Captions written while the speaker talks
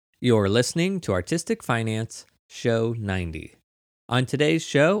You're listening to Artistic Finance, Show 90. On today's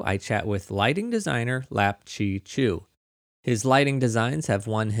show, I chat with lighting designer Lap Chi Chu. His lighting designs have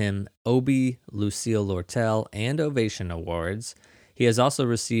won him Obie, Lucille Lortel, and Ovation Awards. He has also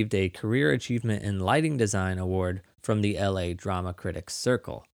received a Career Achievement in Lighting Design Award from the LA Drama Critics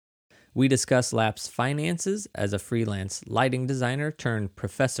Circle. We discuss Lap's finances as a freelance lighting designer turned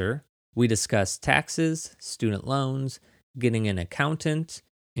professor. We discuss taxes, student loans, getting an accountant,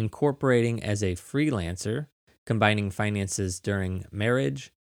 incorporating as a freelancer, combining finances during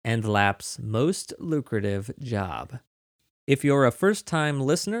marriage, and Lap's most lucrative job. If you're a first-time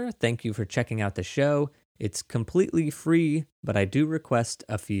listener, thank you for checking out the show. It's completely free, but I do request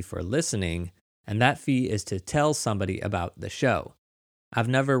a fee for listening, and that fee is to tell somebody about the show. I've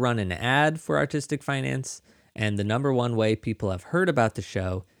never run an ad for Artistic Finance, and the number one way people have heard about the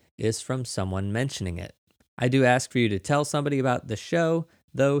show is from someone mentioning it. I do ask for you to tell somebody about the show,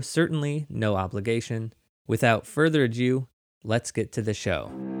 though certainly no obligation. Without further ado, let's get to the show.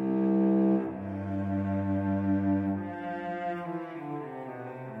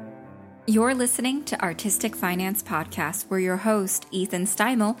 You're listening to Artistic Finance Podcast, where your host, Ethan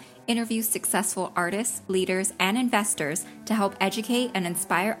Steimel, interviews successful artists, leaders, and investors to help educate and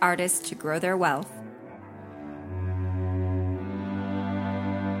inspire artists to grow their wealth.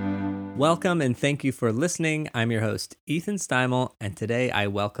 Welcome and thank you for listening. I'm your host, Ethan Steimel, and today I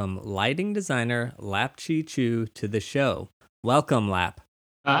welcome lighting designer Lap Chi Chu to the show. Welcome, Lap.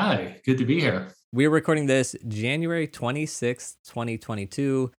 Hi, good to be here. We're recording this January 26th,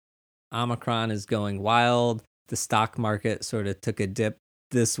 2022. Omicron is going wild. The stock market sort of took a dip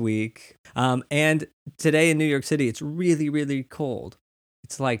this week. And today in New York City, it's really, really cold.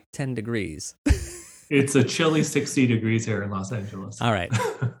 It's like 10 degrees. It's a chilly 60 degrees here in Los Angeles. All right.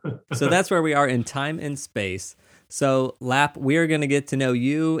 So that's where we are in time and space. So, Lap, we are going to get to know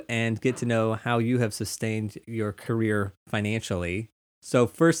you and get to know how you have sustained your career financially. So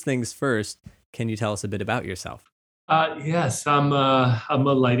first things first, can you tell us a bit about yourself? Yes, I'm a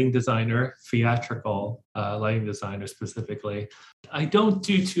lighting designer, theatrical lighting designer specifically. I don't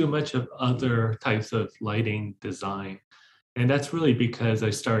do too much of other types of lighting design. And that's really because I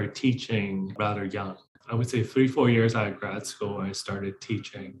started teaching rather young. I would say 3-4 years out of grad school, I started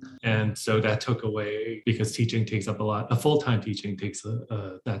teaching. And so that took away, because teaching takes up a lot, a full-time teaching takes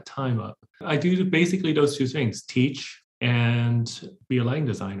that time up. I do basically those two things, teach and be a lighting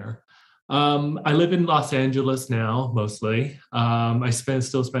designer. I live in Los Angeles now, mostly. I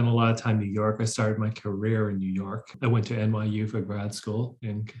still spend a lot of time in New York. I started my career in New York. I went to NYU for grad school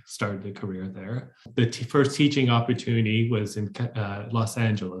and started a career there. The first teaching opportunity was in Los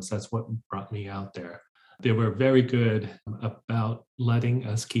Angeles. That's what brought me out there. They were very good about letting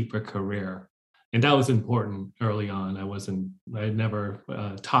us keep a career. And that was important early on. I had never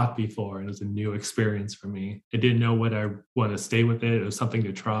taught before. It was a new experience for me. I didn't know what I want to stay with it. It was something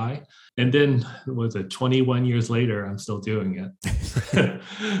to try. And then, 21 years later, I'm still doing it.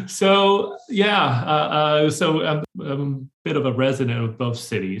 So, yeah. So I'm a bit of a resident of both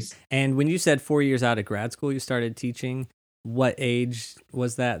cities. And when you said 4 years out of grad school, you started teaching, what age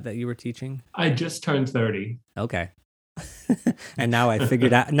was that you were teaching? I just turned 30. Okay. And now I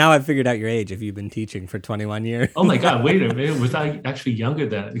figured out your age if you've been teaching for 21 years. Oh my God, wait a minute. Was I actually younger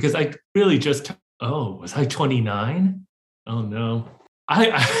than that? Because I really just, was I 29? Oh no.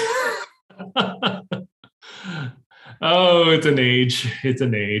 Oh, it's an age. It's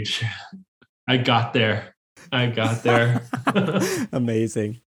an age. I got there.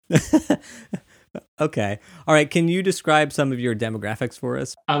 Amazing. Okay. All right. Can you describe some of your demographics for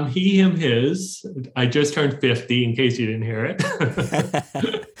us? He, him, his. I just turned 50, in case you didn't hear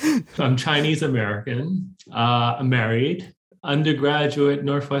it. I'm Chinese American. I'm married. Undergraduate,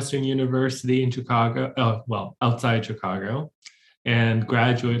 Northwestern University in Chicago. Outside Chicago. And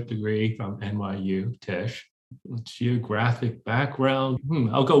graduate degree from NYU, Tisch. Geographic background.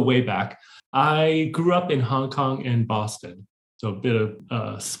 I'll go way back. I grew up in Hong Kong and Boston. So a bit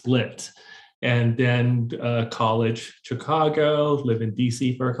of split. And then college, Chicago, lived in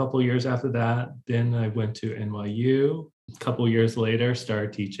DC for a couple of years after that. Then I went to NYU. A couple of years later,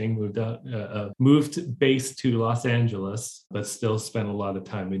 started teaching, moved base to Los Angeles, but still spent a lot of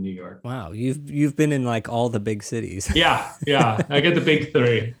time in New York. Wow, you've been in like all the big cities. Yeah. I get the big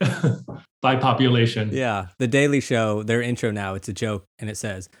three by population. Yeah. The Daily Show, their intro now, it's a joke, and it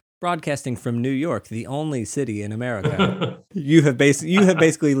says, broadcasting from New York, the only city in America. You have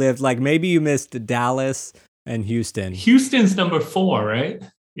basically lived, like, maybe you missed Dallas and Houston. Houston's number 4, right?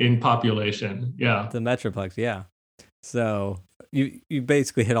 In population. Yeah. The Metroplex, yeah. So You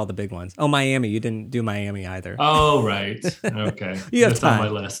basically hit all the big ones. Oh, Miami. You didn't do Miami either. Oh, right. Okay. You have That's time.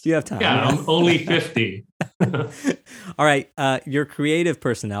 on my list. You have time. Yeah, I'm only 50. All right. Your creative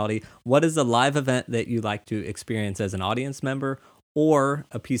personality. What is a live event that you like to experience as an audience member or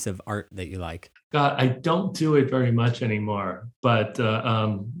a piece of art that you like? God, I don't do it very much anymore, but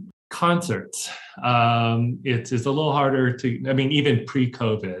concerts. It's a little harder to, I mean, even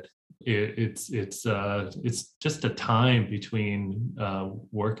pre-COVID, it's just a time between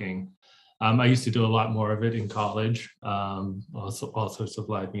working. I used to do a lot more of it in college, also all sorts of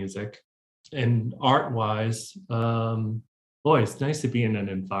live music. And art-wise, boy, it's nice to be in an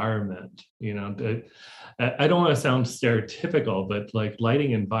environment, you know, that I don't want to sound stereotypical, but like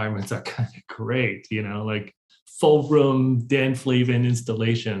lighting environments are kind of great, you know, like full room Dan Flavin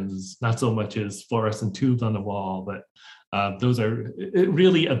installations, not so much as fluorescent tubes on the wall, but those are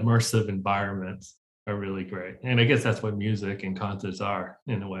really immersive environments are really great. And I guess that's what music and concerts are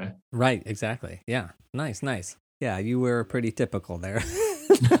in a way. Right, exactly. Yeah. Nice. Yeah, you were pretty typical there.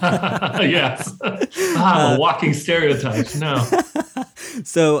 Yes. I'm a walking stereotype. No.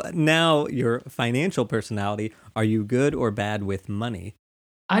 So now your financial personality, are you good or bad with money?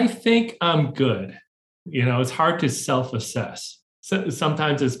 I think I'm good. You know, it's hard to self-assess. So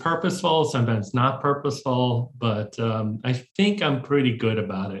sometimes it's purposeful, sometimes not purposeful, but I think I'm pretty good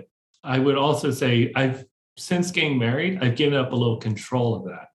about it. I would also say since getting married, I've given up a little control of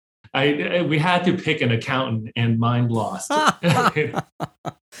that. We had to pick an accountant and mine lost.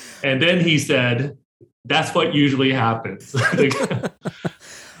 And then he said, that's what usually happens.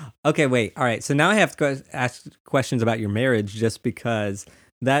 Okay, wait. All right. So now I have to ask questions about your marriage just because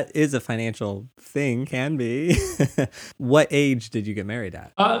that is a financial thing, can be. What age did you get married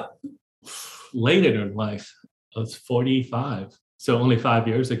at? Later in life. I was 45. So only 6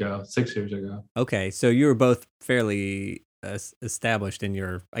 years ago. Okay. So you were both fairly established in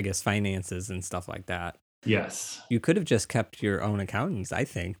your, I guess, finances and stuff like that. Yes. You could have just kept your own accountants, I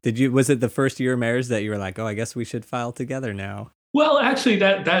think. Was it the first year of marriage that you were like, oh, I guess we should file together now? Well, actually,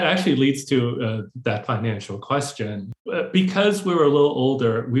 that actually leads to that financial question. Because we were a little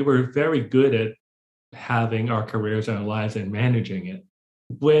older, we were very good at having our careers and our lives and managing it.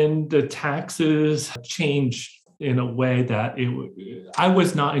 When the taxes changed in a way that I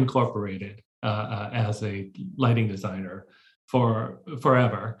was not incorporated as a lighting designer for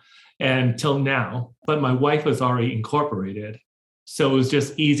forever until now, but my wife was already incorporated. So it was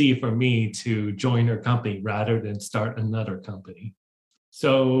just easy for me to join her company rather than start another company.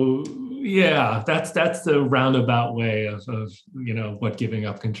 So yeah, that's the roundabout way of you know what giving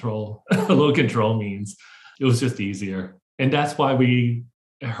up control, a little control means. It was just easier, and that's why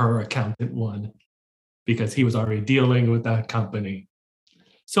her accountant won, because he was already dealing with that company.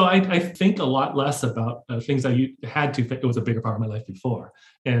 So I think a lot less about things I had to think. It was a bigger part of my life before,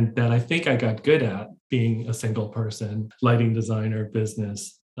 and that I think I got good at being a single person, lighting designer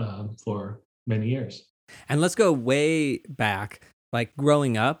business for many years. And let's go way back. Like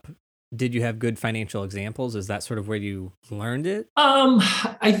growing up, did you have good financial examples? Is that sort of where you learned it?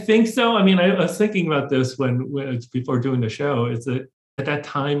 I think so. I mean, I was thinking about this when before doing the show. Is that at that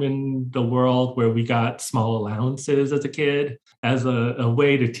time in the world where we got small allowances as a kid as a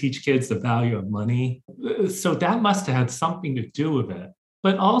way to teach kids the value of money. So that must have had something to do with it.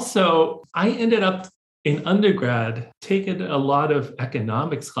 But also, I ended up in undergrad taking a lot of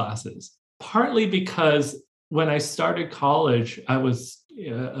economics classes, partly because when I started college, I was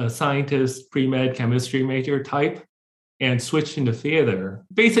a scientist, pre-med chemistry major type, and switched into theater.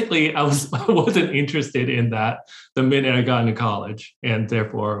 Basically, I wasn't interested in that the minute I got into college, and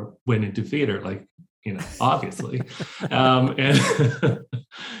therefore went into theater, like, you know, obviously.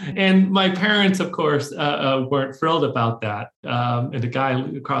 And my parents, of course, weren't thrilled about that. And the guy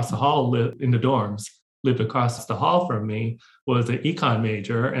across the hall lived across the hall from me, was an econ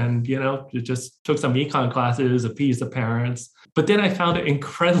major, and just took some econ classes, appeased the parents. But then I found it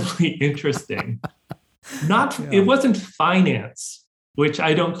incredibly interesting. It wasn't finance, which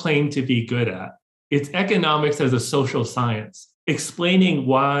I don't claim to be good at. It's economics as a social science, explaining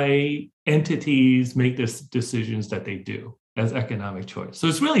why entities make the decisions that they do as economic choice. So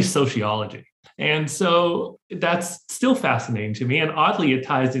it's really sociology. And so that's still fascinating to me. And oddly, it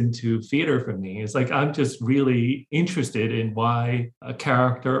ties into theater for me. It's like I'm just really interested in why a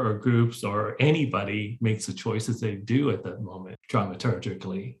character or groups or anybody makes the choices they do at that moment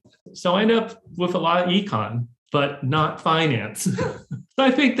dramaturgically. So I end up with a lot of econ, but not finance. So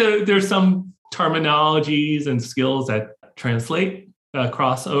I think there's some terminologies and skills that translate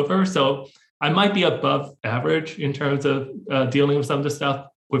crossover. So I might be above average in terms of dealing with some of this stuff,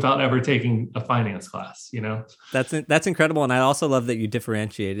 without ever taking a finance class, That's incredible. And I also love that you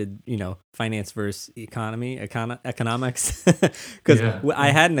differentiated, finance versus economics. Because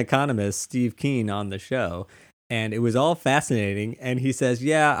I had an economist, Steve Keen, on the show, and it was all fascinating. And he says,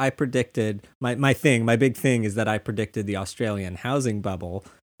 yeah, I predicted my big thing is that I predicted the Australian housing bubble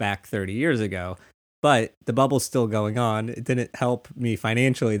back 30 years ago. But the bubble's still going on. It didn't help me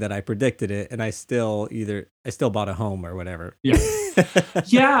financially that I predicted it, and I still bought a home or whatever. Yeah,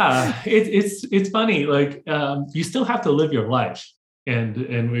 yeah. It's funny. Like you still have to live your life,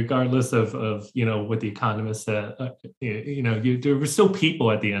 and regardless of what the economists said, there were still people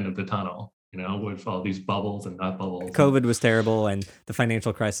at the end of the tunnel. With all these bubbles and not bubbles. COVID was terrible, and the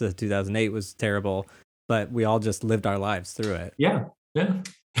financial crisis of 2008 was terrible, but we all just lived our lives through it. Yeah.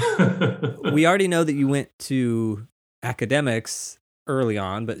 We already know that you went to academics early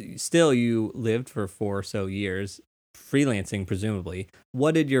on, but still you lived for 4 or so years freelancing, presumably.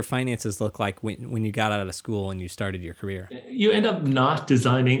 What did your finances look like when you got out of school and you started your career? You end up not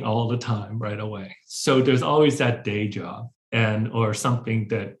designing all the time right away. So there's always that day job or something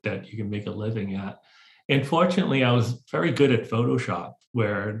that you can make a living at. And fortunately, I was very good at Photoshop,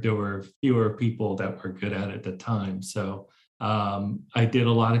 where there were fewer people that were good at it at the time. So I did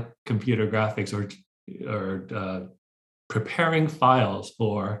a lot of computer graphics or preparing files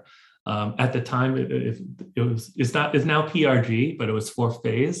for. At the time, it's now PRG, but it was 4th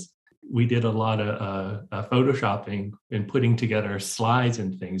phase. We did a lot of photoshopping and putting together slides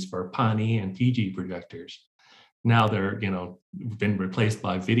and things for Pani and Fiji projectors. Now they're been replaced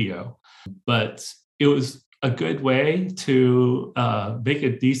by video, but it was a good way to make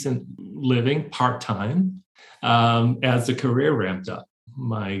a decent living part-time. As the career ramped up,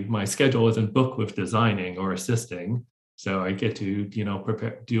 my schedule wasn't booked with designing or assisting, so I get to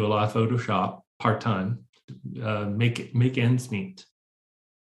do a lot of Photoshop part-time, make ends meet.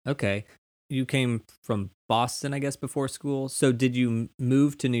 Okay, you came from Boston, I guess, before school. So did you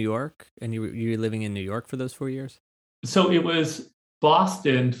move to New York, and you were living in New York for those 4 years? So it was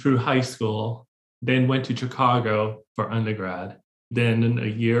Boston through high school, then went to Chicago for undergrad. Then a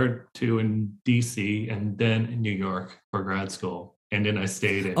year or 2 in DC, and then in New York for grad school. And then I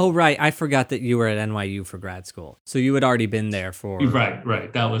stayed in. Oh, right. I forgot that you were at NYU for grad school. So you had already been there for...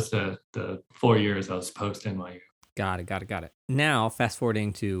 Right. That was the 4 years I was post NYU. Got it. Now, fast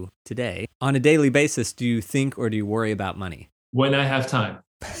forwarding to today, on a daily basis, do you think or do you worry about money? When I have time.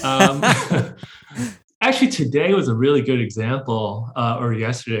 Actually, today was a really good example, or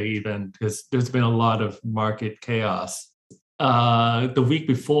yesterday even, because there's been a lot of market chaos. The week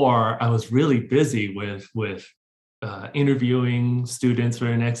before, I was really busy with interviewing students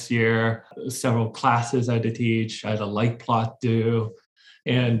for next year, several classes I had to teach, I had a light plot due,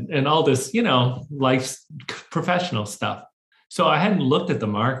 and all this, life professional stuff. So I hadn't looked at the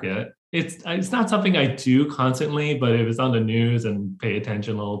market. It's not something I do constantly, but it was on the news and pay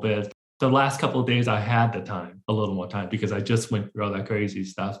attention a little bit. The last couple of days, I had a little more time, because I just went through all that crazy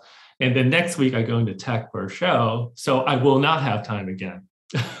stuff. And then next week, I go into tech for a show, so I will not have time again.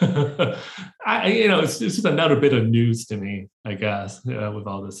 It's just another bit of news to me, I guess, with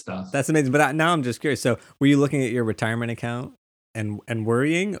all this stuff. That's amazing. But now I'm just curious. So were you looking at your retirement account and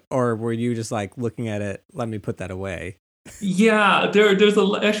worrying, or were you just like looking at it, let me put that away? Yeah, there's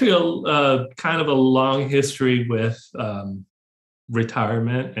actually a kind of a long history with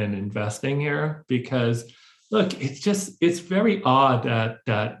retirement and investing here, because look, it's very odd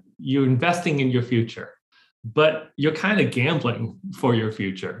that you're investing in your future, but you're kind of gambling for your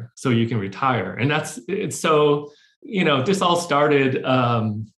future so you can retire. And this all started,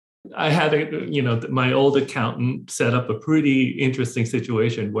 I had my old accountant set up a pretty interesting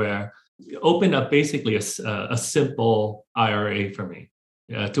situation where opened up basically a simple IRA for me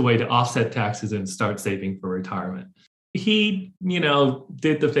to way to offset taxes and start saving for retirement. He,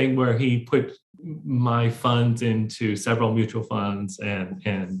 did the thing where he put my funds into several mutual funds and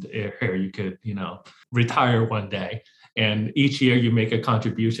here you could, retire one day. And each year you make a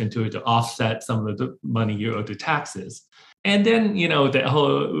contribution to it to offset some of the money you owe to taxes. And then, the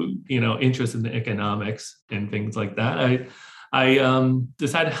whole, interest in the economics and things like that, I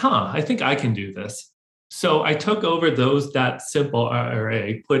decided, I think I can do this. So I took over that simple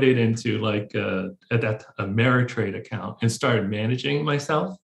IRA, put it into like a Ameritrade account and started managing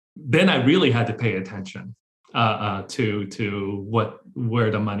myself. Then I really had to pay attention to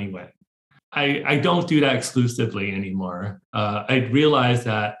where the money went. I don't do that exclusively anymore. I realized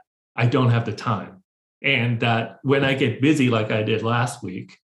that I don't have the time, and that when I get busy like I did last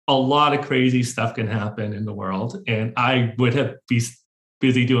week, a lot of crazy stuff can happen in the world, and I would have be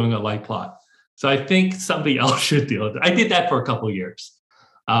busy doing a light plot. So I think somebody else should deal with it. I did that for a couple of years.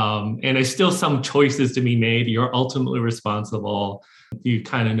 And there's still some choices to be made. You're ultimately responsible. You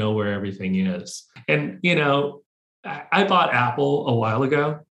kind of know where everything is. And, I bought Apple a while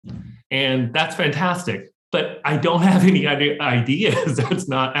ago, and that's fantastic. But I don't have any ideas. That's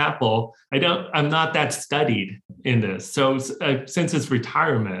not Apple. I'm not that studied in this. So since it's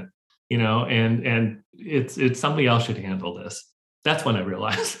retirement, and it's somebody else should handle this. That's when I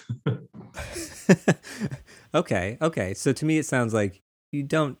realized. Okay. So to me, it sounds like you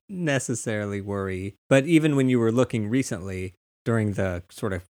don't necessarily worry. But even when you were looking recently during the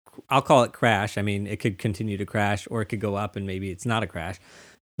sort of, I'll call it crash. I mean, it could continue to crash or it could go up and maybe it's not a crash.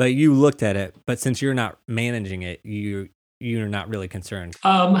 But you looked at it. But since you're not managing it, you're not really concerned.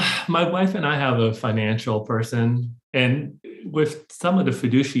 My wife and I have a financial person. And with some of the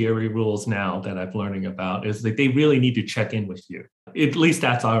fiduciary rules now that I'm learning about is that they really need to check in with you. At least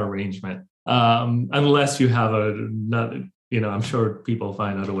that's our arrangement. Unless you have another, I'm sure people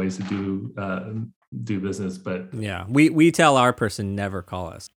find other ways to do business, but yeah, we tell our person never call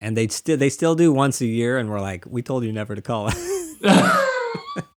us, and they still do once a year, and we're like, we told you never to call us.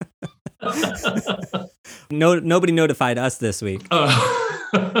 No, nobody notified us this week.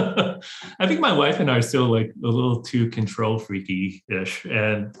 I think my wife and I are still like a little too control freaky-ish,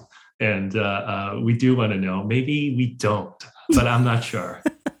 and we do want to know. Maybe we don't, but I'm not sure.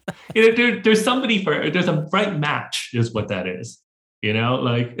 There's a right match, is what that is.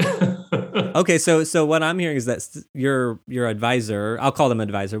 Okay, so what I'm hearing is that your advisor, I'll call them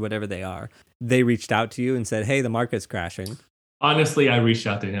advisor, whatever they are, they reached out to you and said, "Hey, the market's crashing." Honestly, I reached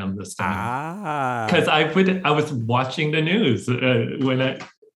out to him this time because I was watching the news when I.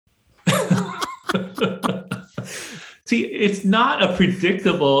 See, it's not a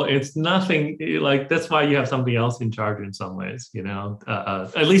predictable. It's nothing like that's why you have somebody else in charge in some ways.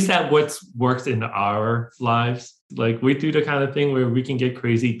 At least that works in our lives. Like we do the kind of thing where we can get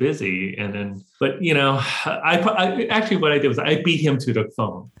crazy busy, but I actually what I did was I beat him to the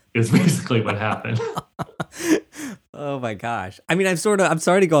phone. Is basically what happened. Oh my gosh. I mean, I'm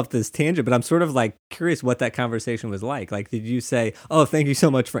sorry to go off this tangent, but I'm sort of like curious what that conversation was like. Like, did you say, "Oh, thank you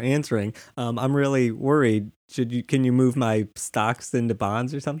so much for answering. I'm really worried. Can you move my stocks into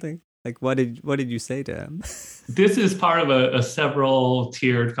bonds or something?" Like, what did you say to him? This is part of a several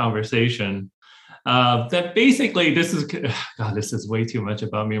tiered conversation. That basically, this is way too much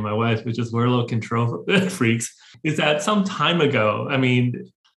about me and my wife, which is we're a little control freaks. Is that some time ago? I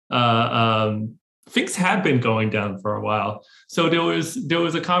mean, things had been going down for a while. So there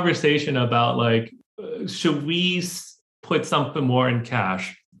was a conversation about like, should we put something more in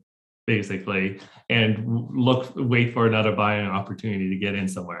cash, basically, and wait for another buying opportunity to get in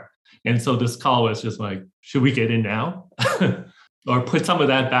somewhere. And so this call was just like, should we get in now? Or put some of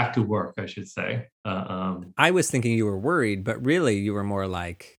that back to work, I should say. I was thinking you were worried, but really you were more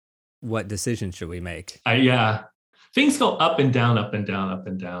like, what decision should we make? Yeah. Things go up and down, up and down, up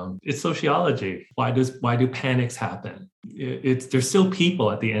and down. It's sociology. Why do panics happen? There's still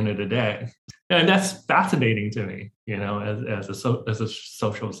people at the end of the day. And that's fascinating to me, as a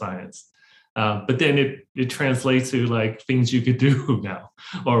social science. But then it translates to like things you could do now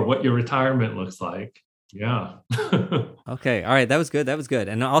or what your retirement looks like. Yeah. Okay. All right. That was good.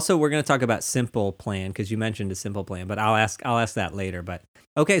 And also we're going to talk about Simple Plan because you mentioned a Simple Plan, but I'll ask that later. But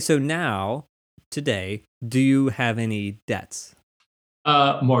okay. So now today, do you have any debts?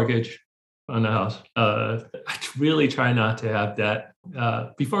 Mortgage on the house. I really try not to have debt.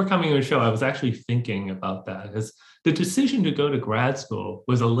 Before coming to the show, I was actually thinking about that because the decision to go to grad school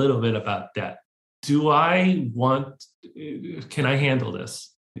was a little bit about debt. Can I handle this?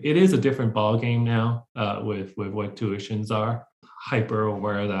 It is a different ballgame now with what tuitions are. Hyper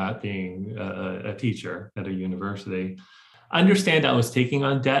aware of that, being a teacher at a university. I understand I was taking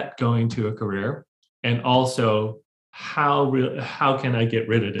on debt going to a career, and also how can I get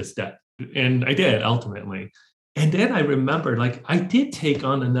rid of this debt? And I did ultimately. And then I remembered, like, I did take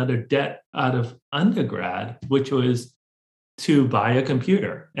on another debt out of undergrad, which was to buy a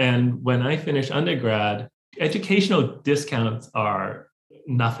computer. And when I finished undergrad, educational discounts are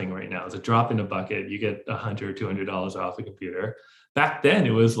nothing right now. It's a drop in the bucket. You get $100 or $200 off a computer. Back then,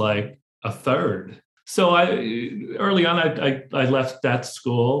 it was like a third. So early on, I left that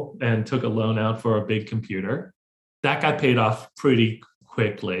school and took a loan out for a big computer. That got paid off pretty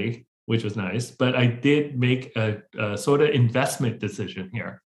quickly, which was nice. But I did make a sort of investment decision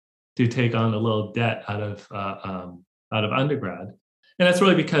here to take on a little debt out of undergrad. And that's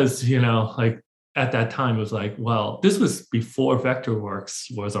really because, like, at that time, it was like, well, this was before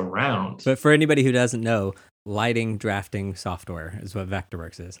Vectorworks was around. But for anybody who doesn't know, lighting drafting software is what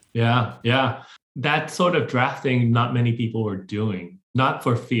Vectorworks is. Yeah. That sort of drafting, not many people were doing not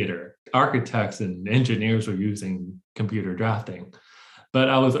for theater. Architects and engineers were using computer drafting. But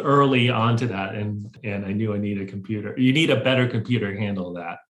I was early onto that, and I knew I needed a computer. You need a better computer to handle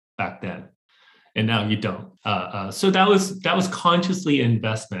that back then, and now you don't. So that was consciously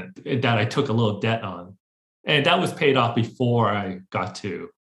investment that I took a little debt on, and that was paid off before I got to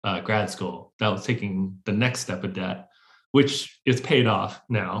grad school. That was taking the next step of debt, which is paid off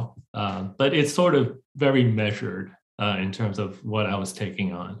now, but it's sort of very measured in terms of what I was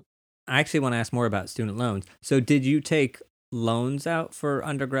taking on. I actually want to ask more about student loans. So did you take loans out for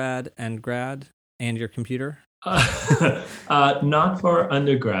undergrad and grad and your computer? Not for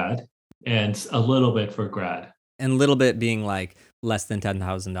undergrad, and a little bit for grad. And a little bit being like less than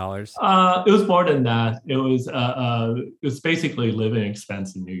 $10,000? It was more than that. It was basically living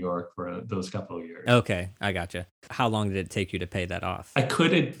expense in New York for those couple of years. Okay, I gotcha. How long did it take you to pay that off? I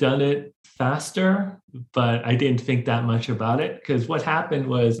could have done it faster, but I didn't think that much about it, because what happened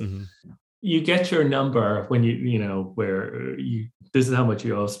was you get your number when this is how much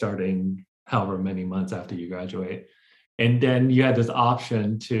you owe starting however many months after you graduate. And then you had this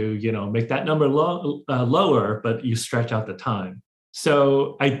option to, make that number lower, but you stretch out the time.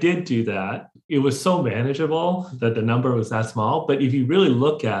 So I did do that. It was so manageable that the number was that small. But if you really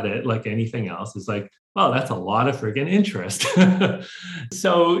look at it like anything else, it's like, oh, that's a lot of friggin' interest.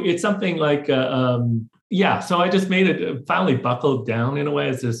 So it's something like, so I just made it, finally buckled down in a way.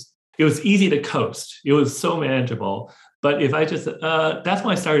 It was easy to coast. It was so manageable. But if I just, that's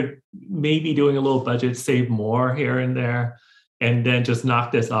when I started maybe doing a little budget, save more here and there, and then just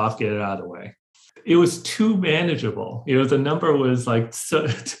knock this off, get it out of the way. It was too manageable. The number was like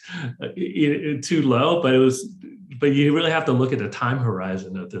too low, but you really have to look at the time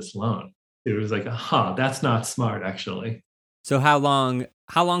horizon of this loan. It was like, that's not smart, actually. So how long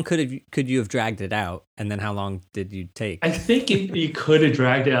could you have dragged it out? And then how long did you take? I think you could have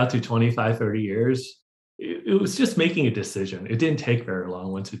dragged it out to 25, 30 years. It was just making a decision. It didn't take very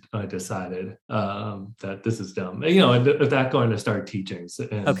long once I decided that this is dumb. That going to start teaching.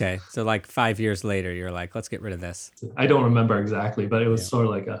 Okay, so like 5 years later, you're like, let's get rid of this. I don't remember exactly, but it was sort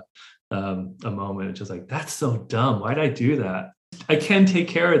of like a moment, just like, that's so dumb. Why did I do that? I can take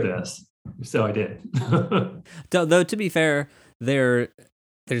care of this. So I did. Though to be fair, there's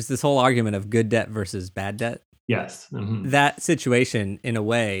this whole argument of good debt versus bad debt. Yes. Mm-hmm. That situation, in a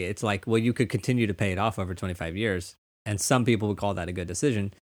way, it's like, well, you could continue to pay it off over 25 years, and some people would call that a good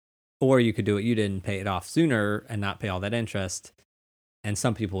decision. Or you could do it, you didn't pay it off sooner and not pay all that interest, and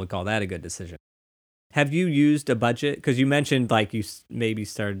some people would call that a good decision. Have you used a budget? Because you mentioned like you maybe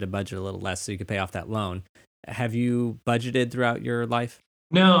started to budget a little less so you could pay off that loan. Have you budgeted throughout your life?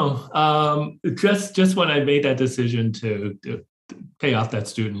 No, just when I made that decision to pay off that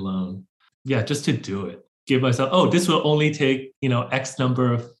student loan. Yeah, just to do it. Give myself, this will only take, X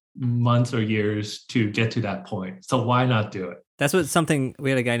number of months or years to get to that point. So why not do it? That's we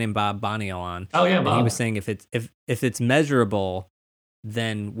had a guy named Bob Bonio on. Oh yeah, Bob. And he was saying if it's measurable,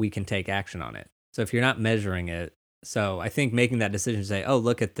 then we can take action on it. So if you're not measuring it, so I think making that decision to say, oh,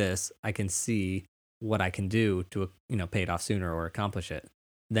 look at this, I can see what I can do to, pay it off sooner or accomplish it.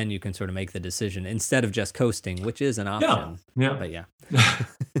 Then you can sort of make the decision instead of just coasting, which is an option. Yeah. But yeah.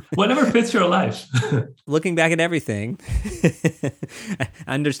 Whatever fits your life. Looking back at everything,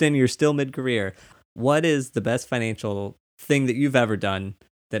 understanding you're still mid-career, what is the best financial thing that you've ever done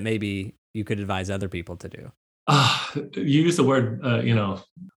that maybe you could advise other people to do? You use the word,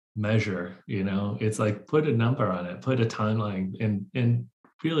 measure, it's like put a number on it, put a timeline and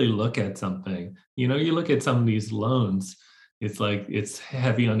really look at something. You look at some of these loans, it's like it's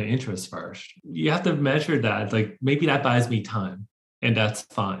heavy on the interest first. You have to measure that. Like maybe that buys me time, and that's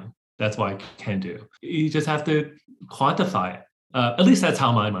fine. That's what I can do. You just have to quantify it. At least that's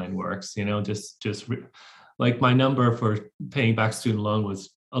how my mind works. Like my number for paying back student loan was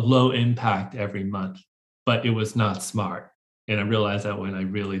a low impact every month, but it was not smart. And I realized that when I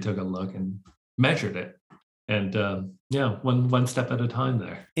really took a look and measured it. And one step at a time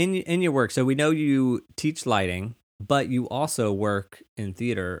there. In your work, so we know you teach lighting, but you also work in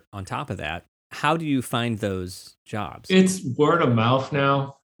theater on top of that. How do you find those jobs? It's word of mouth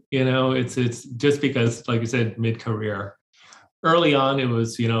now. It's just because, like you said, mid-career. Early on, it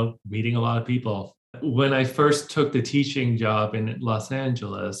was, meeting a lot of people. When I first took the teaching job in Los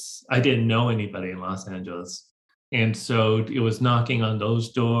Angeles, I didn't know anybody in Los Angeles. And so it was knocking on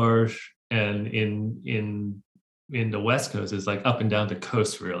those doors. And in the West Coast, it's like up and down the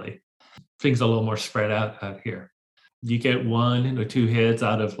coast, really. Things are a little more spread out here. You get 1 or 2 hits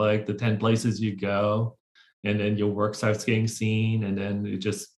out of like the 10 places you go, and then your work starts getting seen, and then it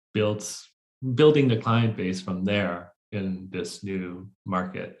just building the client base from there. in this new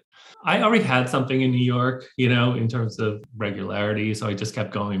market. I already had something in New York, in terms of regularity. So I just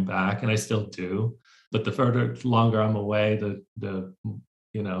kept going back, and I still do. But the longer I'm away, the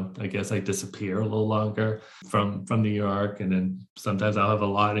I guess I disappear a little longer from New York. And then sometimes I'll have a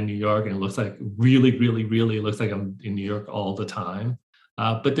lot in New York, and it looks like really, really, really looks like I'm in New York all the time.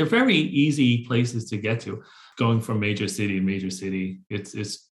 But they're very easy places to get to. Going from major city to major city, it's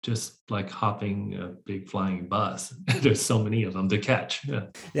just like hopping a big flying bus. There's so many of them to catch.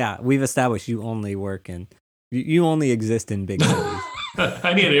 Yeah, we've established you only you only exist in big cities.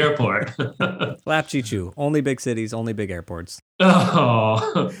 I need an airport. Lap Chi Chu, only big cities, only big airports.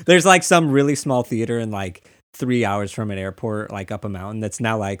 Oh. There's like some really small theater in like 3 hours from an airport, like up a mountain, that's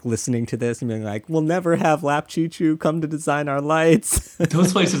now like listening to this and being like, we'll never have Lap Chi Chu come to design our lights.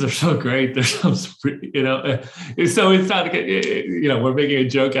 Those places are so great. There's some, so it's not, we're making a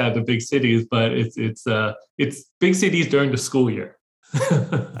joke out of the big cities, but it's big cities during the school year.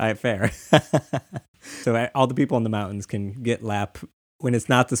 All right, fair. So all the people in the mountains can get Lap. When it's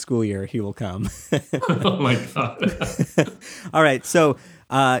not the school year, he will come. Oh my God. All right. So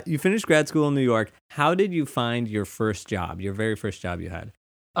you finished grad school in New York. How did you find your first job, your very first job you had?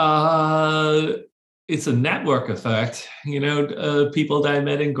 It's a network effect, people that I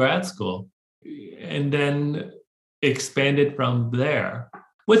met in grad school, and then expanded from there.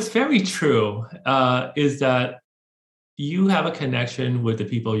 What's very true is that you have a connection with the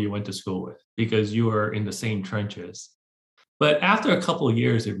people you went to school with because you are in the same trenches. But after a couple of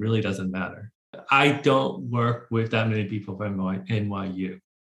years, it really doesn't matter. I don't work with that many people from NYU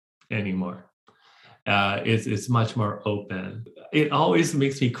anymore. It's much more open. It always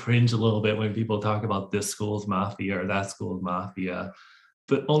makes me cringe a little bit when people talk about this school's mafia or that school's mafia.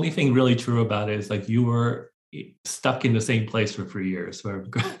 The only thing really true about it is like you were stuck in the same place for 3 years for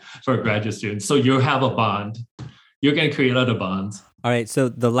graduate students. So you have a bond. You're going to create other bonds. All right. So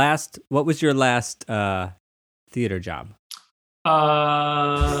what was your last theater job? I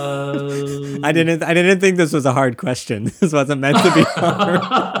didn't think this was a hard question. This wasn't meant to be hard.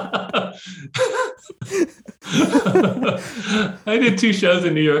 I did 2 shows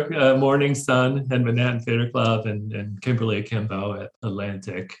in New York, Morning Sun and Manhattan Theater Club, and Kimberly Akimbo at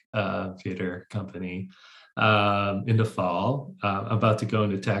Atlantic Theater Company in the fall. About to go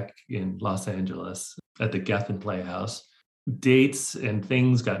into tech in Los Angeles at the Geffen Playhouse. Dates and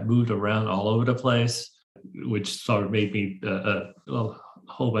things got moved around all over the place, which sort of made me a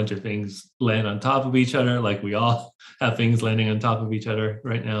whole bunch of things land on top of each other, like we all have things landing on top of each other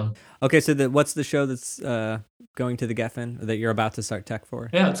right now. Okay, so what's the show that's going to the Geffen that you're about to start tech for?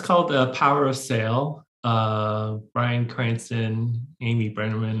 Yeah, it's called Power of Sale. Bryan Cranston, Amy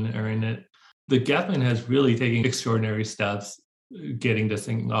Brenneman are in it. The Geffen has really taken extraordinary steps getting this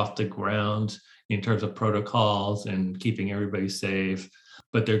thing off the ground in terms of protocols and keeping everybody safe.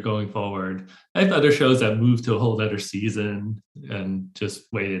 But they're going forward. I have other shows that moved to a whole other season and just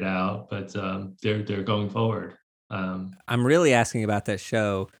waited out, but they're going forward. I'm really asking about that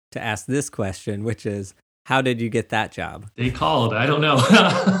show to ask this question, which is, how did you get that job? They called. I don't know.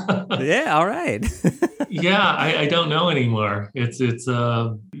 Yeah, all right. Yeah, I don't know anymore. It's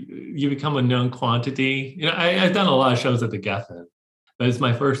you become a known quantity. I've done a lot of shows at the Geffen, but it's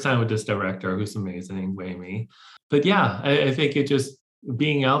my first time with this director who's amazing, Wayme. But yeah, I think it just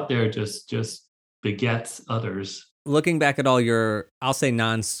being out there just begets others. Looking back at all your, I'll say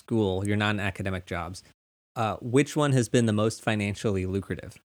non-school, your non-academic jobs, which one has been the most financially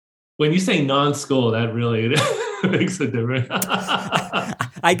lucrative? When you say non-school, that really makes a difference.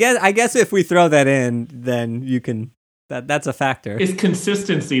 I guess if we throw that in, then you can. That's a factor. It's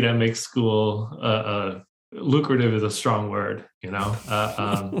consistency that makes school lucrative. Is a strong word,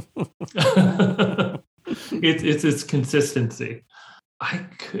 It's consistency. I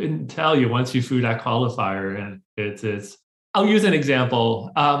couldn't tell you once you threw that qualifier in. It's. I'll use an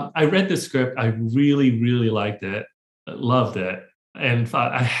example. I read the script. I really, really liked it, loved it, and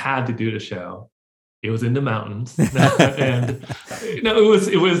thought I had to do the show. It was in the mountains, and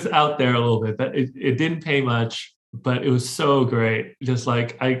it was out there a little bit, but it didn't pay much. But it was so great. Just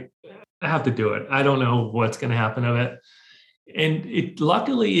like I have to do it. I don't know what's going to happen of it, and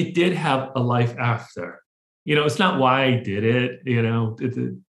luckily it did have a life after. It's not why I did it.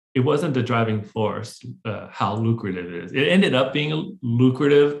 It wasn't the driving force, how lucrative it is. It ended up being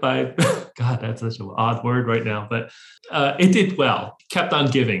lucrative by, God, that's such an odd word right now, but it did well, kept on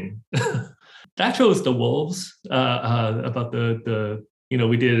giving. That shows The Wolves, about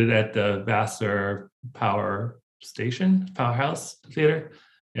we did it at the Vassar Powerhouse Theater.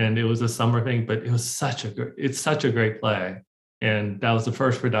 And it was a summer thing, but it's such a great play. And that was the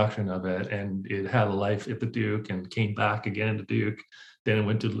first production of it. And it had a life at the Duke and came back again to Duke. Then it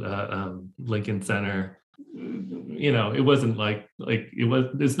went to Lincoln Center. It wasn't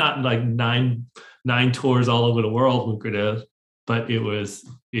it's not like nine tours all over the world lucrative, but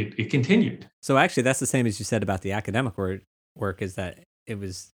it continued. So actually that's the same as you said about the academic work is that it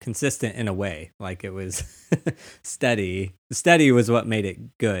was consistent in a way, like it was steady. Steady was what made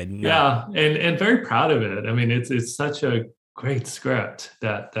it good. Yeah. And very proud of it. I mean, it's such a great script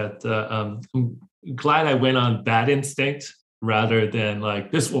that I'm glad I went on that instinct rather than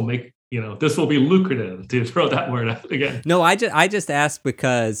like, this will be lucrative, to throw that word out again. No, I just asked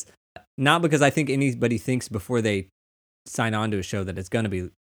not because I think anybody thinks before they sign on to a show that it's going to be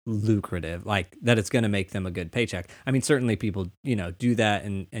lucrative, like that it's going to make them a good paycheck. I mean, certainly people, do that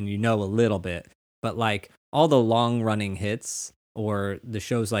and a little bit, but like all the long running hits or the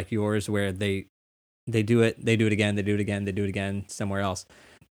shows like yours where they do it again somewhere else.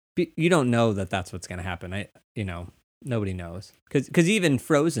 You don't know that that's what's going to happen. Nobody knows. Because even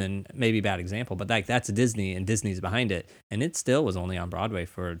Frozen, maybe a bad example, but like that's Disney and Disney's behind it. And it still was only on Broadway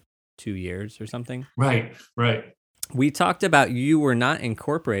for 2 years or something. Right. We talked about you were not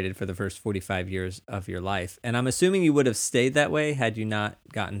incorporated for the first 45 years of your life. And I'm assuming you would have stayed that way had you not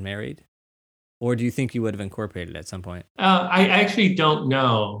gotten married? Or do you think you would have incorporated at some point? I actually don't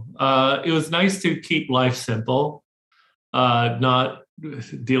know. It was nice to keep life simple, not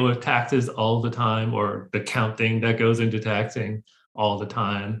deal with taxes all the time or the counting that goes into taxing all the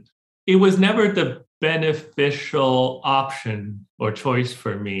time. It was never the beneficial option or choice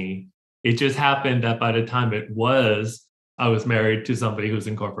for me. It just happened that by the time I was married to somebody who's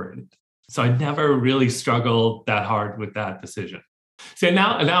incorporated. So I never really struggled that hard with that decision. So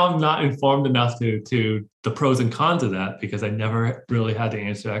now I'm not informed enough to the pros and cons of that because I never really had to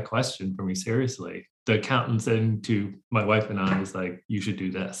answer that question for me seriously. The accountant said to my wife and I was like, you should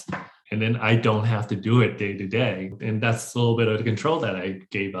do this. And then I don't have to do it day to day. And that's a little bit of the control that I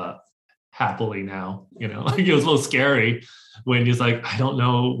gave up happily now. Like it was a little scary when you're like, I don't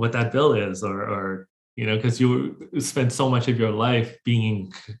know what that bill is or because you spend so much of your life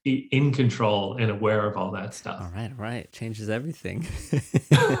being in control and aware of all that stuff. All right. Changes everything.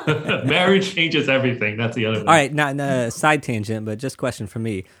 Marriage changes everything. That's the other thing. All right. Not a side tangent, but just question for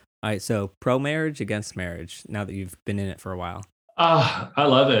me. All right. So pro marriage, against marriage, now that you've been in it for a while. I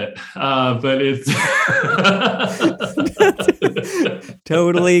love it. But it's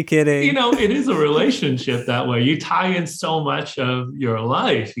totally kidding. It is a relationship that way. You tie in so much of your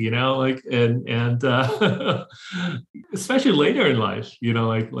life, and especially later in life,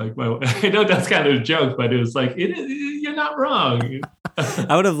 like I know that's kind of a joke, but it was like, you're not wrong.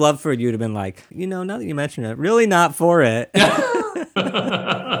 I would have loved for you to have been like, now that you mention it, really not for it.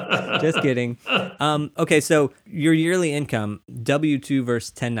 Just kidding. Okay, so your yearly income, W-2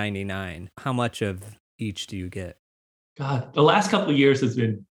 versus 1099. How much of each do you get? God, the last couple of years has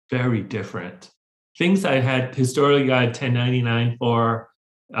been very different. Things I had historically got 1099 for,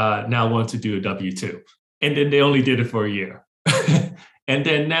 now want to do a W-2. And then they only did it for a year. And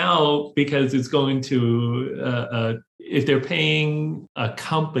then now, because it's going to, if they're paying a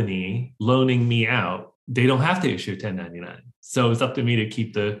company loaning me out, they don't have to issue 1099. So it's up to me to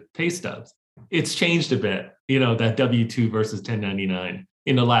keep the pay stubs. It's changed a bit, that W-2 versus 1099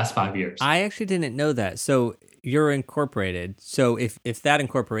 in the last 5 years. I actually didn't know that. So you're incorporated. So if that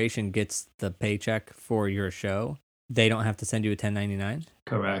incorporation gets the paycheck for your show, they don't have to send you a 1099?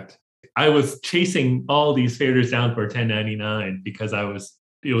 Correct. I was chasing all these theaters down for 1099 because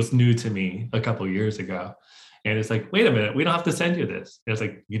it was new to me a couple of years ago. And it's like, wait a minute, we don't have to send you this. And it's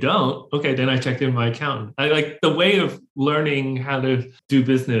like, you don't? Okay, then I checked in with my accountant. The way of learning how to do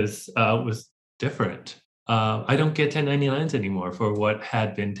business was different. I don't get 1099s anymore for what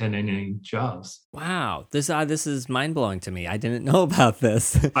had been 1099 jobs. Wow, this is mind-blowing to me. I didn't know about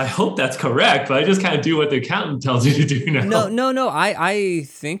this. I hope that's correct, but I just kind of do what the accountant tells you to do now. No. I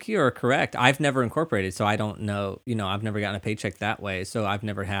think you're correct. I've never incorporated, so I don't know. I've never gotten a paycheck that way, so I've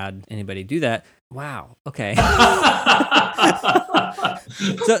never had anybody do that. Wow. Okay.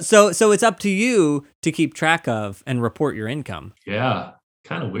 So it's up to you to keep track of and report your income. Yeah.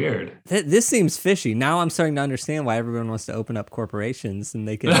 Kind of weird. This seems fishy. Now I'm starting to understand why everyone wants to open up corporations and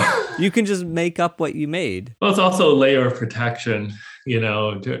you can just make up what you made. Well, it's also a layer of protection,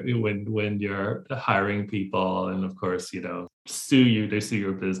 when you're hiring people and of course, sue you, they sue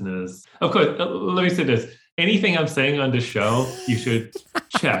your business. Of course, let me say this. Anything I'm saying on the show, you should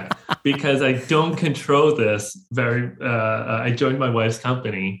check because I don't control this I joined my wife's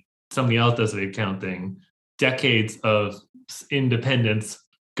company. Somebody else does the accounting. Decades of independence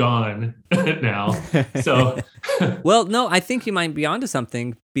gone now. So, well, no, I think you might be onto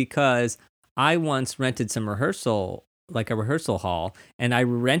something because I once rented some like a rehearsal hall, and I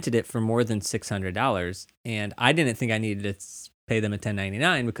rented it for more than $600. And I didn't think I needed to pay them a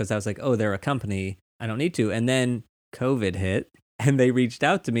 1099 because I was like, oh, they're a company. I don't need to. And then COVID hit and they reached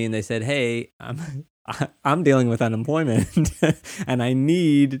out to me and they said, hey, I'm dealing with unemployment and I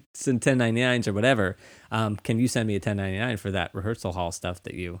need some 1099s or whatever. Can you send me a 1099 for that rehearsal hall stuff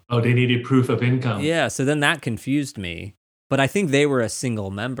that you... Oh, they needed proof of income. Yeah, so then that confused me. But I think they were a single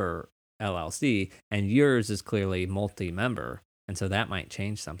member LLC and yours is clearly multi-member. And so that might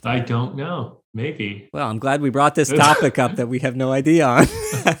change something. I don't know. Maybe. Well, I'm glad we brought this topic up that we have no idea on.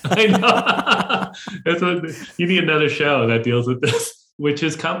 I know. You need another show that deals with this, which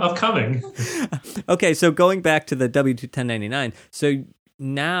is upcoming. Okay, so going back to the W-2 1099, so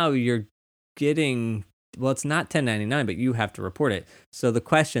now you're getting, well, it's not 1099, but you have to report it. So the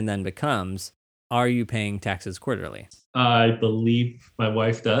question then becomes, are you paying taxes quarterly? I believe my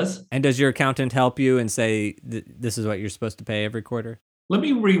wife does. And does your accountant help you and say, this is what you're supposed to pay every quarter? Let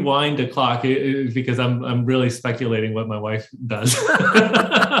me rewind the clock because I'm really speculating what my wife does.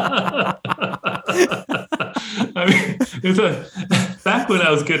 I mean, back when I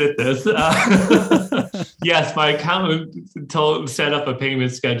was good at this, yes, my accountant set up a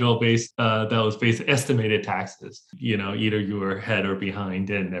payment schedule that was based estimated taxes. You know, either you were ahead or behind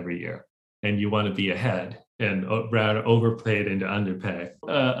in every year, and you want to be ahead and rather overpaid and underpay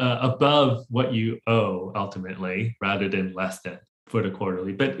above what you owe ultimately, rather than less than for the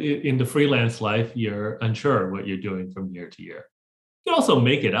quarterly. But in the freelance life, you're unsure what you're doing from year to year. You can also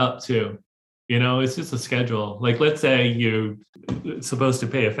make it up too. You know, it's just a schedule. Like, let's say you're supposed to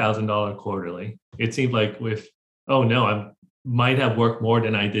pay $1,000 quarterly. It seemed like I might have worked more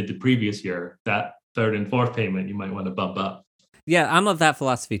than I did the previous year. That third and fourth payment, you might want to bump up. Yeah, I'm of that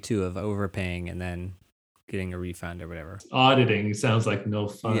philosophy too, of overpaying and then getting a refund or whatever. Auditing sounds like no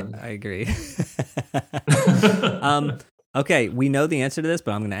fun. Yeah, I agree. Okay, we know the answer to this,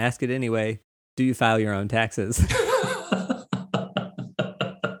 but I'm going to ask it anyway. Do you file your own taxes?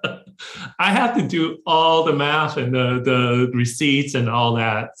 I have to do all the math and the receipts and all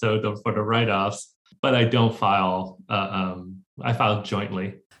that, for the write-offs, but I don't file. I file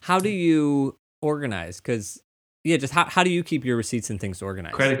jointly. How do you organize? Because just how do you keep your receipts and things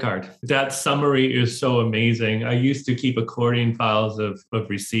organized? Credit card. That summary is so amazing. I used to keep accordion files of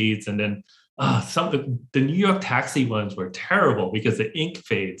receipts, and then the New York taxi ones were terrible because the ink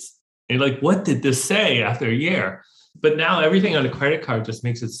fades. And like, what did this say after a year? But now everything on a credit card just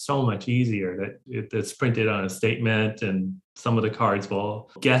makes it so much easier that it's printed on a statement, and some of the cards will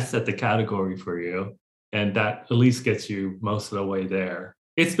guess at the category for you. And that at least gets you most of the way there.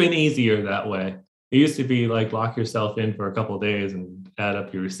 It's been easier that way. It used to be like lock yourself in for a couple of days and add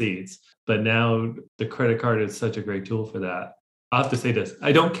up your receipts. But now the credit card is such a great tool for that. I'll have to say this.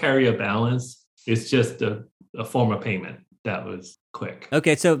 I don't carry a balance. It's just a form of payment. That was quick.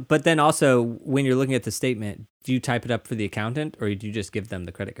 Okay, but then also when you're looking at the statement, do you type it up for the accountant or do you just give them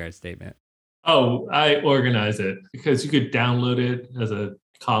the credit card statement? Oh, I organize it because you could download it as a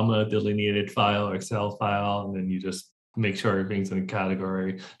comma delineated file or Excel file, and then you just make sure everything's in a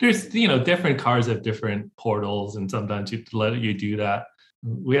category. There's, different cards have different portals, and sometimes you let you do that.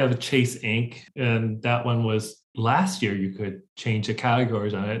 We have a Chase Ink, and that one was last year. You could change the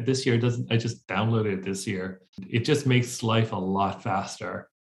categories on it. This year it doesn't. I just downloaded it this year. It just makes life a lot faster.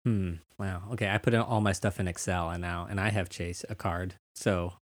 Wow. Okay, I put all my stuff in Excel, and I have Chase, a card,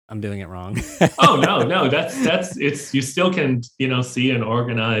 so I'm doing it wrong. Oh no, that's it's. You still can see and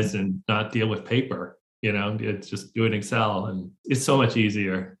organize and not deal with paper. It's just do it in Excel, and it's so much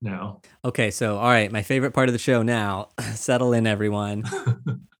easier now. Okay, so all right, my favorite part of the show now. Settle in, everyone.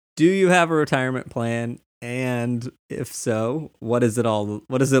 Do you have a retirement plan? And if so, what does it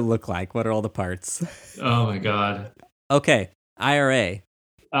look like? What are all the parts? Oh my God. Okay, IRA.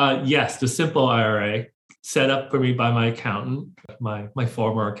 Yes, the simple IRA set up for me by my accountant, my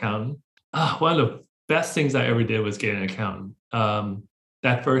former accountant. One of the best things I ever did was get an accountant.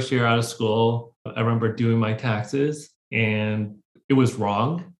 That first year out of school, I remember doing my taxes and it was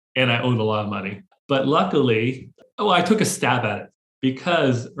wrong and I owed a lot of money. But luckily, I took a stab at it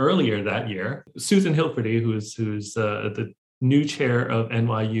because earlier that year, Susan Hilferty, who's the new chair of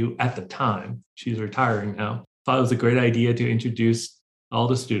NYU at the time, she's retiring now, thought it was a great idea to introduce all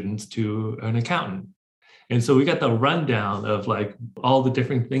the students to an accountant. And so we got the rundown of like all the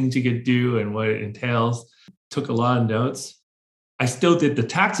different things you could do and what it entails. Took a lot of notes. I still did the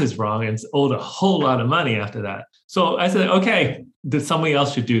taxes wrong and owed a whole lot of money after that. So I said, okay, somebody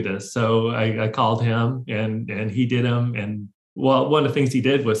else should do this. So I called him and he did them. And Well, one of the things he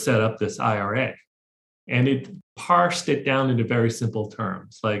did was set up this IRA, and it parsed it down into very simple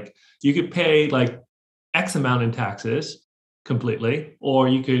terms. Like you could pay like X amount in taxes completely, or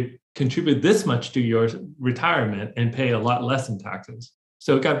you could contribute this much to your retirement and pay a lot less in taxes.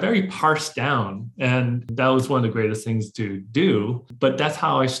 So it got very parsed down, and that was one of the greatest things to do. But that's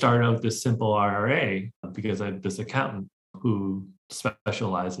how I started out this simple IRA, because I had this accountant who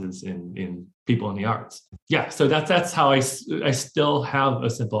specializes in people in the arts. Yeah, so that's how I still have a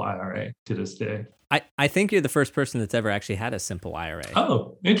simple IRA to this day. I think you're the first person that's ever actually had a simple IRA.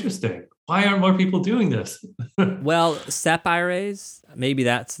 Oh, interesting. Why aren't more people doing this? Well, SEP IRAs, maybe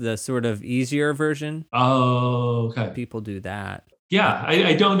that's the sort of easier version. Oh, okay. People do that. Yeah,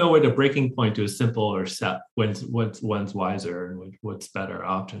 I don't know where the breaking point to a simple or SEP, when's wiser and what's better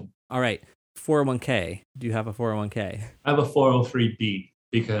option. All right. 401k. Do you have a 401k? I have a 403b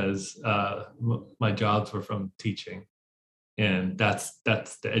because my jobs were from teaching. And that's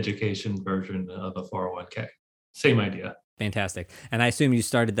the education version of a 401k. Same idea. Fantastic. And I assume you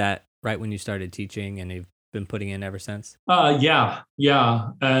started that right when you started teaching, and you've been putting in ever since? Yeah.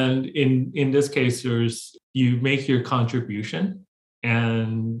 And in this case, you make your contribution.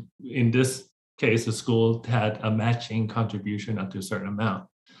 And in this case, the school had a matching contribution up to a certain amount.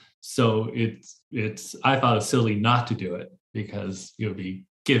 So I thought it was silly not to do it because you'll be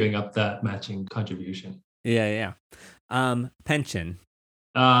giving up that matching contribution. Yeah. Pension.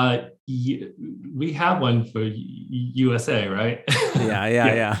 We have one for USA, right?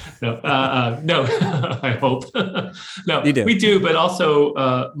 Yeah. No, I hope. No, you do. We do, but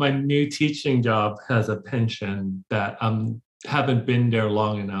also my new teaching job has a pension that haven't been there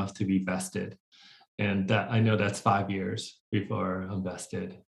long enough to be vested, and that I know that's 5 years before I'm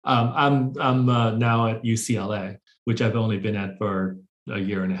vested. I'm now at UCLA, which I've only been at for a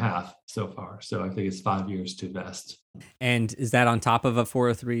year and a half so far. So I think it's 5 years to vest. And is that on top of a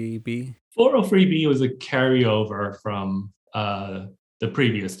 403b? 403b was a carryover from the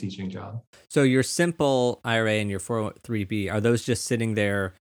previous teaching job. So your simple IRA and your 403b, are those just sitting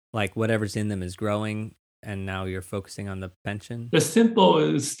there like whatever's in them is growing, and now you're focusing on the pension? The simple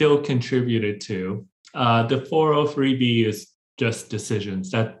is still contributed to. The 403b is just decisions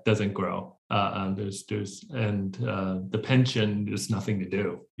that doesn't grow. The pension is nothing to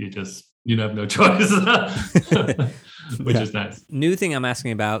do. You have no choice, which is nice. New thing I'm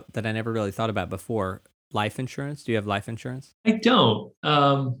asking about that I never really thought about before: life insurance. Do you have life insurance? I don't,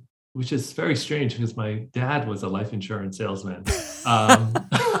 which is very strange because my dad was a life insurance salesman.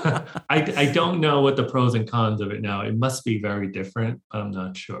 I don't know what the pros and cons of it now. It must be very different, but I'm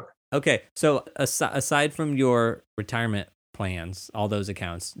not sure. Okay, so aside from your retirement plans, all those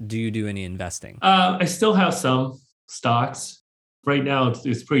accounts, do you do any investing? I still have some stocks. Right now,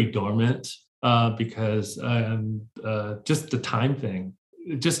 it's pretty dormant because just the time thing.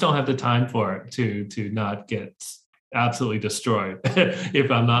 Just don't have the time for it to not get absolutely destroyed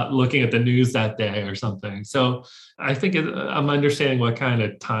if I'm not looking at the news that day or something. So I think I'm understanding what kind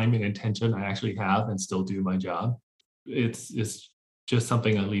of time and intention I actually have and still do my job. It's just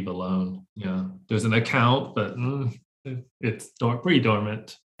something I leave alone. Yeah, there's an account, but it's pretty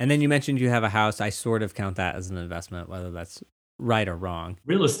dormant. And then you mentioned you have a house. I sort of count that as an investment, whether that's right or wrong.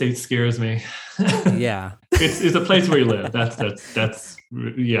 Real estate scares me. Yeah. It's a place where you live. That's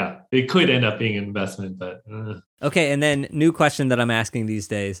yeah. It could end up being an investment, but Okay, and then new question that I'm asking these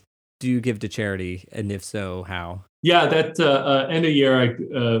days: do you give to charity, and if so, how? Yeah, that end of year,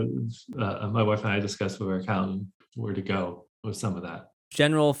 my wife and I discussed with our accountant where to go with some of that.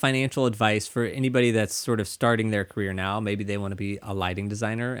 General financial advice for anybody that's sort of starting their career now. Maybe they want to be a lighting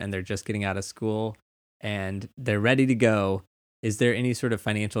designer and they're just getting out of school and they're ready to go. Is there any sort of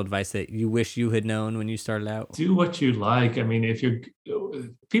financial advice that you wish you had known when you started out? Do what you like. I mean,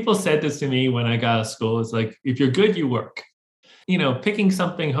 people said this to me when I got out of school. It's like, if you're good, you work. Picking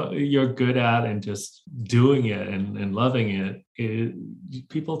something you're good at and just doing it and loving it,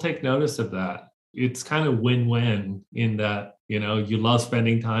 people take notice of that. It's kind of win-win in that, you love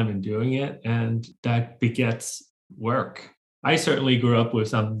spending time and doing it, and that begets work. I certainly grew up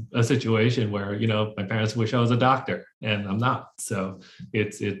with a situation where, my parents wish I was a doctor and I'm not. So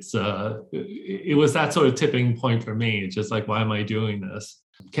it was that sort of tipping point for me. It's just like, why am I doing this?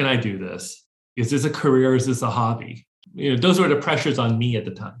 Can I do this? Is this a career? Is this a hobby? Those were the pressures on me at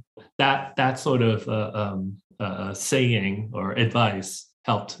the time. That sort of saying or advice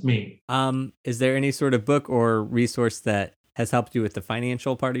helped me. Is there any sort of book or resource that has helped you with the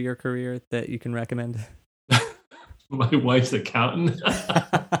financial part of your career that you can recommend? My wife's accountant.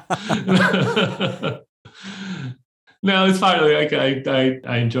 No, it's finally like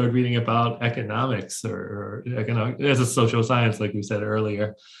I enjoyed reading about economics or economic as a social science, like we said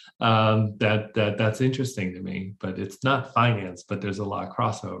earlier. That's interesting to me, but it's not finance, but there's a lot of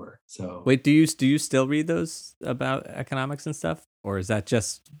crossover. So Wait, do you still read those about economics and stuff? Or is that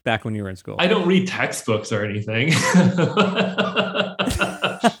just back when you were in school? I don't read textbooks or anything.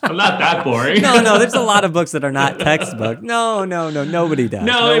 I'm not that boring. No, there's a lot of books that are not textbook. No, nobody does.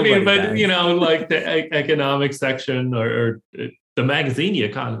 No, I mean, but does. like the economic section or the magazine The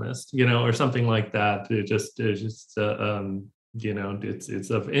Economist, or something like that. It's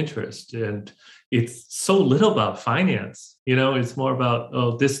of interest, and it's so little about finance. It's more about,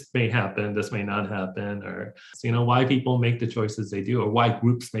 oh, this may happen, this may not happen, or why people make the choices they do, or why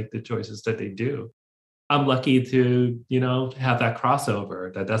groups make the choices that they do. I'm lucky to have that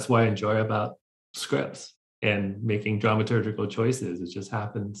crossover. That's what I enjoy about scripts and making dramaturgical choices. It just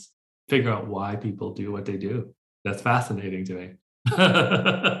happens. Figure out why people do what they do. That's fascinating to me.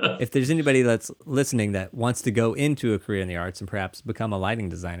 If there's anybody that's listening that wants to go into a career in the arts and perhaps become a lighting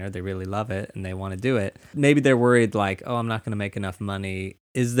designer, they really love it and they want to do it. Maybe they're worried like, oh, I'm not going to make enough money.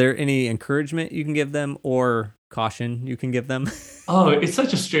 Is there any encouragement you can give them or caution you can give them? Oh, it's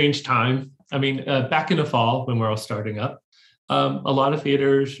such a strange time. I mean, back in the fall when we're all starting up, a lot of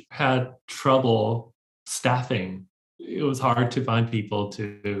theaters had trouble staffing. It was hard to find people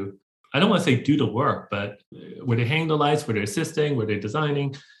to, I don't want to say do the work, but were they hanging the lights? Were they assisting? Were they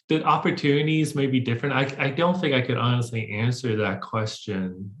designing? The opportunities may be different. I don't think I could honestly answer that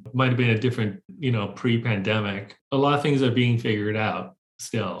question. It might have been a different, pre-pandemic. A lot of things are being figured out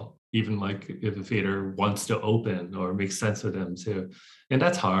still, even like if a theater wants to open or makes sense for them to. And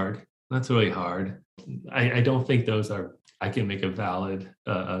that's hard. That's really hard. I don't think I can make a valid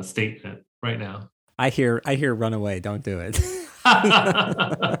statement right now. I hear run away, don't do it.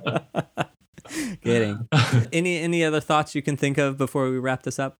 Kidding. Any other thoughts you can think of before we wrap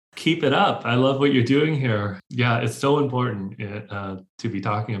this up? Keep it up. I love what you're doing here. Yeah, it's so important to be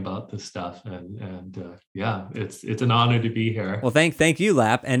talking about this stuff, and yeah, it's an honor to be here. Well, thank you,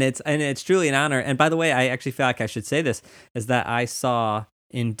 Lap, and it's truly an honor. And by the way, I actually feel like I should say this is that I saw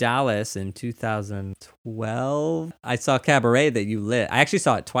in Dallas in 2012, I saw Cabaret that you lit. I actually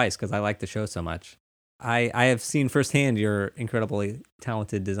saw it twice because I like the show so much. I have seen firsthand your incredibly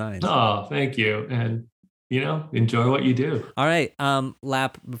talented designs. Oh, thank you. And, enjoy what you do. All right.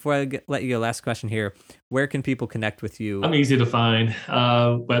 Lap, before I let you go, last question here. Where can people connect with you? I'm easy to find.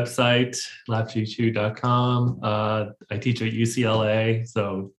 Website, lapchichu.com. I teach at UCLA.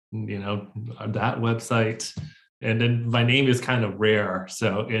 So, that website. And then my name is kind of rare.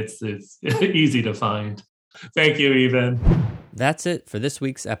 So it's easy to find. Thank you, Ethan. That's it for this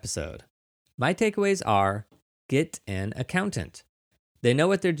week's episode. My takeaways are: get an accountant. They know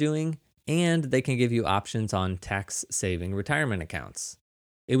what they're doing, and they can give you options on tax-saving retirement accounts.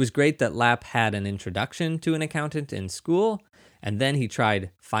 It was great that Lap had an introduction to an accountant in school, and then he tried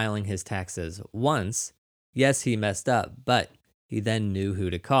filing his taxes once. Yes, he messed up, but he then knew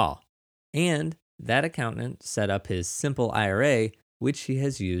who to call. And that accountant set up his simple IRA, which he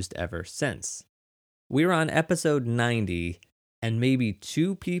has used ever since. We're on episode 90, and maybe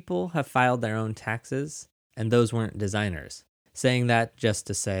 2 people have filed their own taxes, and those weren't designers. Saying that just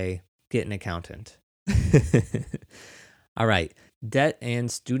to say, get an accountant. All right, debt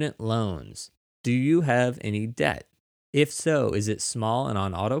and student loans. Do you have any debt? If so, is it small and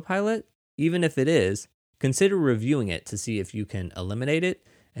on autopilot? Even if it is, consider reviewing it to see if you can eliminate it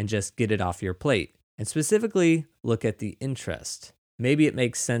and just get it off your plate. And specifically, look at the interest. Maybe it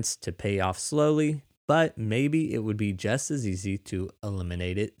makes sense to pay off slowly, but maybe it would be just as easy to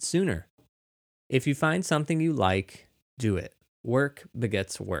eliminate it sooner. If you find something you like, do it. Work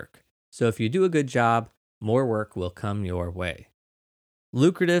begets work. So if you do a good job, more work will come your way.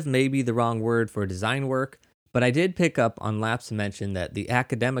 Lucrative may be the wrong word for design work, but I did pick up on Lap's mention that the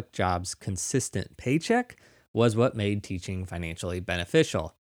academic job's consistent paycheck was what made teaching financially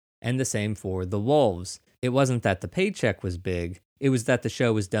beneficial. And the same for The Wolves. It wasn't that the paycheck was big, it was that the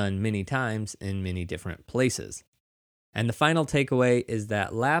show was done many times in many different places. And the final takeaway is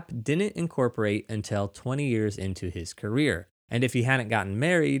that Lap didn't incorporate until 20 years into his career. And if he hadn't gotten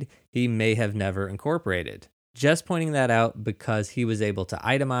married, he may have never incorporated. Just pointing that out because he was able to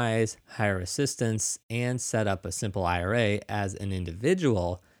itemize, hire assistants, and set up a simple IRA as an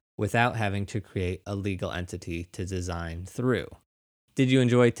individual without having to create a legal entity to design through. Did you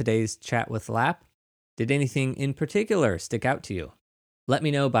enjoy today's chat with Lap? Did anything in particular stick out to you? Let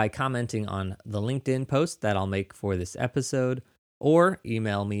me know by commenting on the LinkedIn post that I'll make for this episode, or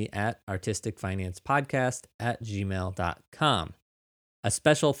email me at artisticfinancepodcast@gmail.com. A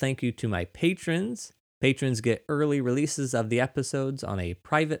special thank you to my patrons, Patrons get early releases of the episodes on a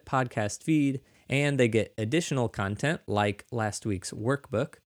private podcast feed, and they get additional content like last week's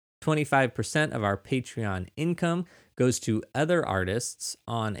workbook. 25% of our Patreon income goes to other artists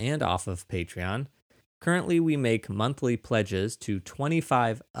on and off of Patreon. Currently, we make monthly pledges to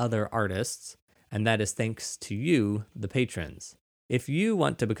 25 other artists, and that is thanks to you, the patrons. If you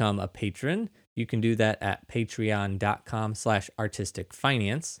want to become a patron, you can do that at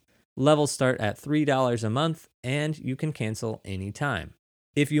patreon.com/artisticfinance. Levels start at $3 a month, and you can cancel anytime.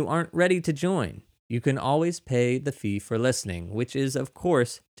 If you aren't ready to join, you can always pay the fee for listening, which is, of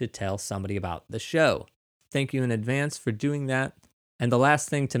course, to tell somebody about the show. Thank you in advance for doing that. And the last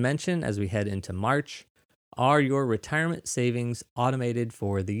thing to mention as we head into March, are your retirement savings automated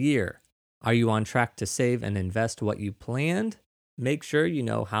for the year? Are you on track to save and invest what you planned? Make sure you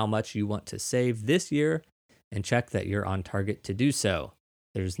know how much you want to save this year and check that you're on target to do so.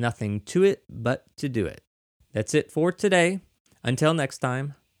 There's nothing to it but to do it. That's it for today. Until next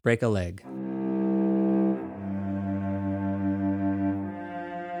time, break a leg.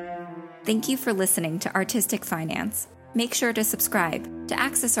 Thank you for listening to Artistic Finance. Make sure to subscribe. To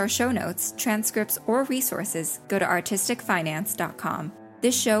access our show notes, transcripts, or resources, go to artisticfinance.com.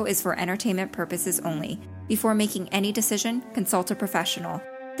 This show is for entertainment purposes only. Before making any decision, consult a professional.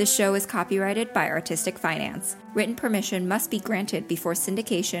 This show is copyrighted by Artistic Finance. Written permission must be granted before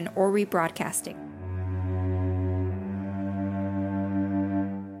syndication or rebroadcasting.